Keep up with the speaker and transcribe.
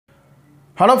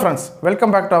Hello friends,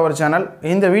 welcome back to our channel.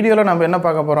 இந்த வீடியோல நம்ம என்ன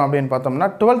பார்க்க போறோம் அப்படினு பார்த்தோம்னா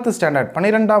 12th ஸ்டாண்டர்ட்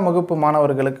 12ஆம் வகுப்பு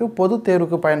மாணவர்களுக்கு பொது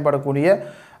தேர்வுக்கு பயன்படக்கூடிய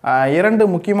இரண்டு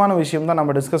முக்கியமான விஷயம் தான்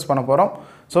நம்ம டிஸ்கஸ் பண்ண போறோம்.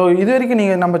 சோ இதுவரைக்கும்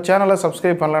நீங்க நம்ம சேனலை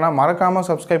Subscribe பண்ணலனா மறக்காம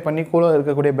Subscribe பண்ணி கூட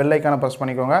இருக்கக்கூடிய பெல் ஐகானை பிரஸ்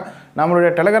பண்ணிக்கோங்க.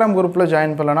 நம்மளுடைய Telegram குரூப்ல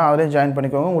ஜாயின் பண்ணலனா அதிலயும் ஜாயின்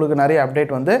பண்ணிக்கோங்க. உங்களுக்கு நிறைய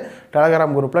அப்டேட் வந்து Telegram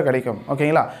குரூப்ல கிடைக்கும்.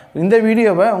 ஓகேங்களா? இந்த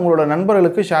வீடியோவை உங்களோட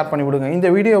நண்பர்களுக்கு ஷேர் பண்ணி விடுங்க. இந்த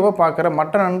வீடியோவை பார்க்குற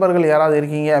மற்ற நண்பர்கள் யாராவது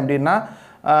இருக்கீங்க அப்படினா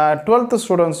 12th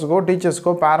students को teachers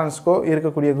को parents को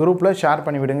இருக்கக்கூடிய குரூப்ல ஷேர்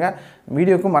பண்ணி விடுங்க.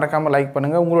 வீடியோக்கு மறக்காம லைக்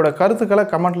பண்ணுங்க. உங்களோட கருத்துக்களை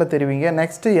கமெண்ட்ல தெரிவிங்க.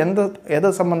 நெக்ஸ்ட் எது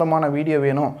சம்பந்தமான வீடியோ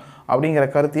வேணும் அப்படிங்கற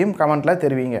கருத்தையும் கமெண்ட்ல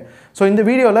தெரிவிங்க. சோ இந்த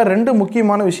வீடியோல ரெண்டு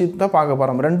முக்கியமான விஷயத்தை பார்க்க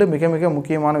போறோம். ரெண்டு மிக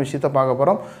முக்கியமான விஷயத்தை பார்க்க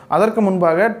போறோம். அதற்கு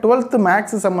முன்பாக 12th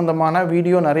மேத்ஸ் சம்பந்தமான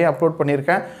வீடியோ நிறைய அப்லோட்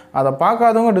பண்ணிருக்கேன். அத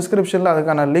பார்க்காதவங்க டிஸ்கிரிப்ஷன்ல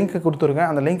அதுக்கான லிங்க் கொடுத்திருக்கேன்.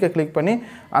 அந்த லிங்கை கிளிக் பண்ணி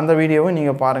அந்த வீடியோவை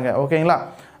நீங்க பாருங்க. ஓகேங்களா?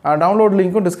 download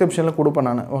link description கொடுப்பேன்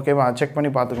நான். ஓகேவா? செக் பண்ணி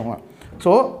பாத்துக்கோங்க.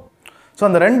 சோ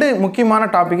அந்த ரெண்டு முக்கியமான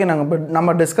டாபிக்கை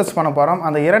நம்ம டிஸ்கஸ் பண்ண போறோம்.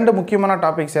 அந்த இரண்டு முக்கியமான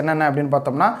டாபிக்ஸ் என்னென்ன அப்படினு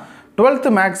பார்த்தோம்னா 12th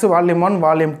மேத்ஸ் வால்யூம் 1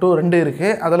 வால்யூம் 2 ரெண்டு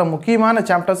இருக்கு. அதல முக்கியமான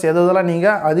சாப்டர்ஸ் எதெல்லாம்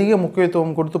நீங்க அதிக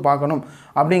முக்கியத்துவம் கொடுத்து பார்க்கணும்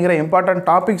அப்படிங்கற இம்பார்ட்டன்ட்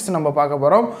டாபிக்ஸ் நம்ம பார்க்க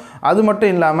போறோம். அது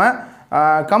மட்டும் இல்லாம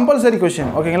compulsory question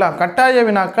ஓகேங்களா? கட்டாய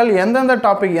வினாக்கள் எந்தெந்த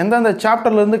டாபிக் எந்தெந்த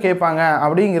சாப்டர்ல இருந்து கேட்பாங்க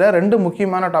அப்படிங்கற ரெண்டு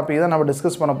முக்கியமான டாபிக் தான் நம்ம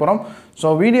டிஸ்கஸ் பண்ண போறோம்.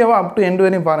 சோ வீடியோவை அப் டு எண்ட்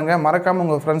வரையும் பாருங்க. மறக்காம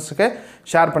உங்க ஃப்ரெண்ட்ஸ்க்கு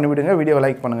ஷேர் பண்ணி விடுங்க. வீடியோவை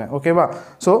லைக் பண்ணுங்க. ஓகேவா?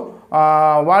 சோ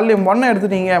வால்யூம் 1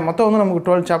 எடுத்துட்டீங்க. மொத்தம் வந்து நமக்கு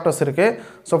 12 சாப்டர்ஸ் இருக்கு.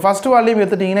 சோ ஃபர்ஸ்ட் வால்யூம்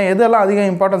எடுத்துட்டீங்கன்னா எதெல்லாம் அதிக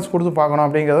இம்பார்ட்டன்ஸ் கொடுத்து பார்க்கணும்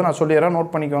அப்படிங்கறத நான் சொல்லிறேன்.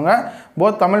 நோட் பண்ணிக்கோங்க.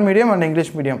 both Tamil medium and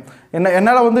English medium.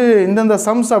 என்னால வந்து இந்த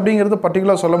சம்ஸ் அப்படிங்கறது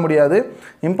பர்టిక్యులரா சொல்ல முடியாது.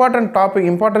 இம்பார்ட்டன்ட் டாபிக்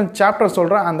இம்பார்ட்டன்ட் சாப்டர்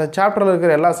சொல்றேன். அந்த சாப்டர்ல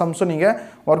இருக்கிற எல்லா சம்ஸும் நீங்க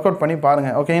வொர்க் அவுட் பண்ணி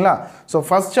பாருங்க. ஓகேங்களா? So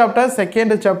first chapter,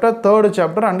 second chapter, third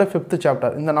chapter and fifth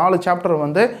chapter. இந்த நாலு சாப்டர்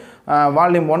வந்து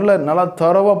வால்யூம் 1ல நல்லா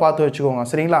தரவா பார்த்து வெச்சுக்கோங்க.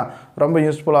 சரிங்களா? ரொம்ப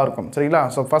யூஸ்புல்லா இருக்கும். சரிங்களா?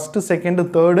 So first, second,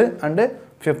 third and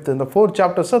fifth இந்த 4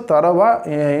 சாப்டர்ஸ் தரவா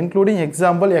including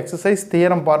example, exercise,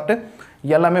 theorem part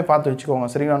எல்லாமே பார்த்து வெச்சுக்கோங்க.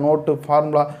 சரிங்களா? நோட்,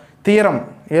 ஃபார்முலா, தியரம்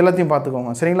எல்லாத்தையும்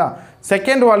பார்த்துக்கோங்க. சரிங்களா?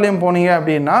 செகண்ட் வால்யூம் போனீங்க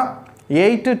அப்படினா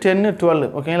 8, 10, 12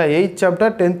 ஓகேங்களா? 8th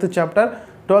chapter, 10th chapter,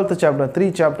 12th chapter 3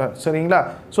 chapter. சரிங்களா?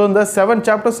 சோ இந்த 7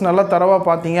 சாப்டர்ஸ் நல்லா தரவா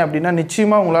பாத்தீங்க அப்படினா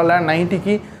நிச்சயமா உங்களால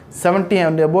 90க்கு 70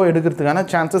 and above எடுக்கிறதுக்கான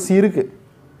சான்சஸ் இருக்கு.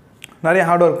 நிறைய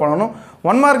ஹார்ட் வர்க் பண்ணனும்.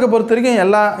 1 மார்க்கை பொறுத்தவரைக்கும்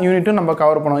எல்லா யூனிட்டும் நம்ம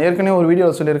கவர் பண்ணுவோம். ஏற்கனவே ஒரு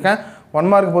வீடியோல சொல்லிருக்கேன். 1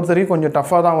 மார்க் பொறுத்தவரைக்கும் கொஞ்சம்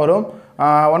டஃபா தான் வரும்.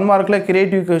 1 மார்க்ல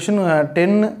கிரியேட்டிவ் क्वेश्चन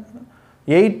 10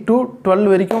 8 to 12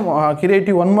 வரைக்கும்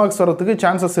கிரியேட்டிவ் 1 மார்க்ஸ் வரதுக்கு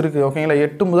சான்சஸ் இருக்கு. ஓகேங்களா?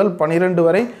 8 முதல் 12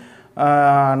 வரை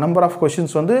நம்பர் ஆஃப்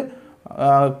क्वेश्चंस வந்து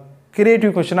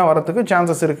கிரியேட்டிவ் क्वेश्चनா வரதுக்கு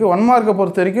சான்சஸ் இருக்கு. 1 மார்க்கை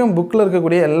பொறுத்தவரைக்கும் புக்ல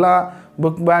இருக்கக்கூடிய எல்லா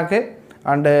book back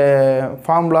and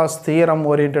formulas, theorem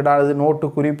ஓரியன்டடா அது நோட்,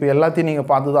 குறிப்பு எல்லாத்தையும் நீங்க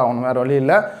பார்த்து தான் ஆகணும். வேற வழி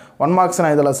இல்ல. 1 மார்க்ஸ்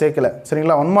நான் இதல சேர்க்கல.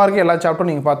 சரிங்களா? 1 மார்க் எல்லா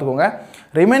சாப்டரும் நீங்க பாத்துக்கோங்க.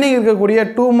 ரிமைனிங் இருக்கக்கூடிய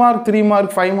 2 மார்க், 3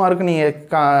 மார்க், 5 மார்க் நீங்க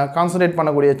கான்சன்ட்ரேட்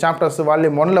பண்ணக்கூடிய சாப்டர்ஸ்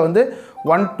வால்யூம் 1ல வந்து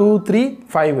 1 2 3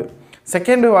 5.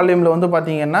 செகண்ட் வால்யூம்ல வந்து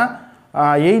பாத்தீங்கன்னா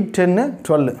 8 10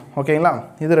 12 ஓகேங்களா?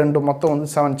 இது ரெண்டு மொத்தம் வந்து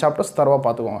 7 சாப்டர்ஸ் தரவா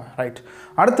பாத்துக்கோங்க. ரைட்.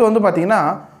 அடுத்து வந்து பாத்தீங்கன்னா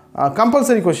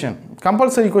compulsory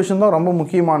question தான் ரொம்ப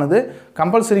முக்கியமானது.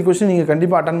 compulsory question நீங்க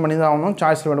கண்டிப்பா அட்டெண்ட் பண்ணி தான் ஆகணும்.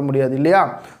 சாய்ஸ் விட முடியாது இல்லையா?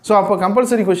 சோ அப்ப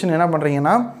compulsory question என்ன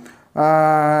பண்றீங்கன்னா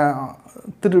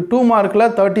 2 மார்க்ல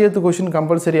 30th question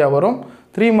கம்பல்சரியா வரும்.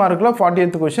 3 மார்க்ல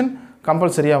 40th question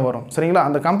கம்பல்சரியா வரும். சரிங்களா?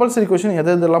 அந்த compulsory question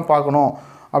எதெல்லாம் பார்க்கணும்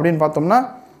அப்படினு பார்த்தோம்னா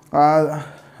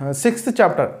 6th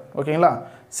chapter ஓகேங்களா?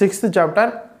 6th chapter,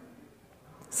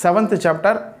 7th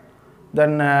chapter,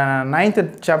 then 9th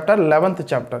chapter, 11th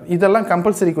chapter இதெல்லாம்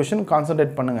compulsory question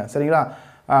கான்சன்ட்ரேட் பண்ணுங்க. சரிங்களா?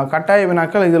 கட்டாய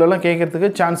வினாக்கள் இதெல்லாம் கேட்கிறதுக்கு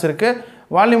சான்ஸ் இருக்கு.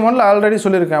 வால்யூம் 1ல ஆல்ரெடி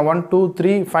சொல்லிருக்கேன். 1 2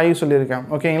 3 5 சொல்லிருக்கேன்.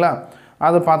 ஓகேங்களா?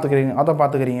 அத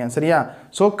பாத்துக்கறீங்க. சரியா?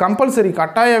 சோ compulsory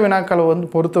கட்டாய வினாக்களை வந்து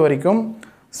பொறுத்த வரைக்கும்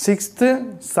 6th,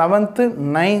 7th,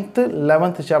 9th,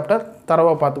 11th chapter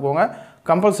தரவா பாத்துக்கோங்க.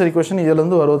 compulsory question இதில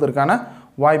இருந்து வருவதற்கான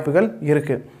வாய்ப்புகள்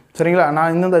இருக்கு. சரிங்களா?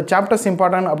 நான் இந்த சாப்டர்ஸ்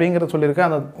இம்பார்ட்டன்ட் அப்படிங்கறத சொல்லிருக்கேன்.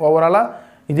 அந்த ஓவராலா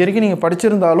இதுவரைக்கும் நீங்க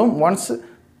படிச்சிருந்தாலும் once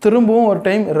திரும்பவும் ஒரு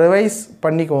டைம் ரிவைஸ்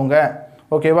பண்ணிக்கோங்க.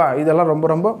 ஓகேவா? இதெல்லாம்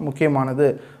ரொம்ப முக்கியமானது.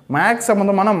 மேத்ஸ்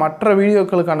சம்பந்தமான மற்ற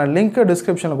வீடியோக்களுக்கான லிங்க்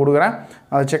டிஸ்கிரிப்ஷன்ல கொடுக்கிறேன்.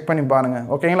 அதை செக் பண்ணி பாருங்க.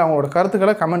 ஓகேங்களா? உங்களோட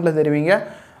கருத்துக்களை கமெண்ட்ல தெரிவிங்க.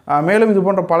 மேலும் இது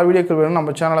போன்ற பல வீடியோக்கள் வேணும்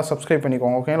நம்ம சேனலை Subscribe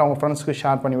பண்ணிக்கோங்க. ஓகேங்களா? உங்க ஃப்ரெண்ட்ஸ்க்கு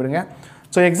ஷேர் பண்ணி விடுங்க.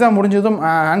 சோ எக்ஸாம் முடிஞ்சதும்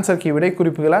ஆன்சர் கீ விடை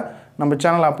குறிப்புகளை நம்ம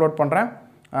சேனல்ல அப்லோட் பண்றேன்.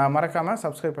 மறக்காம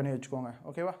Subscribe பண்ணி வெச்சுக்கோங்க.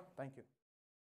 ஓகேவா? Thank you.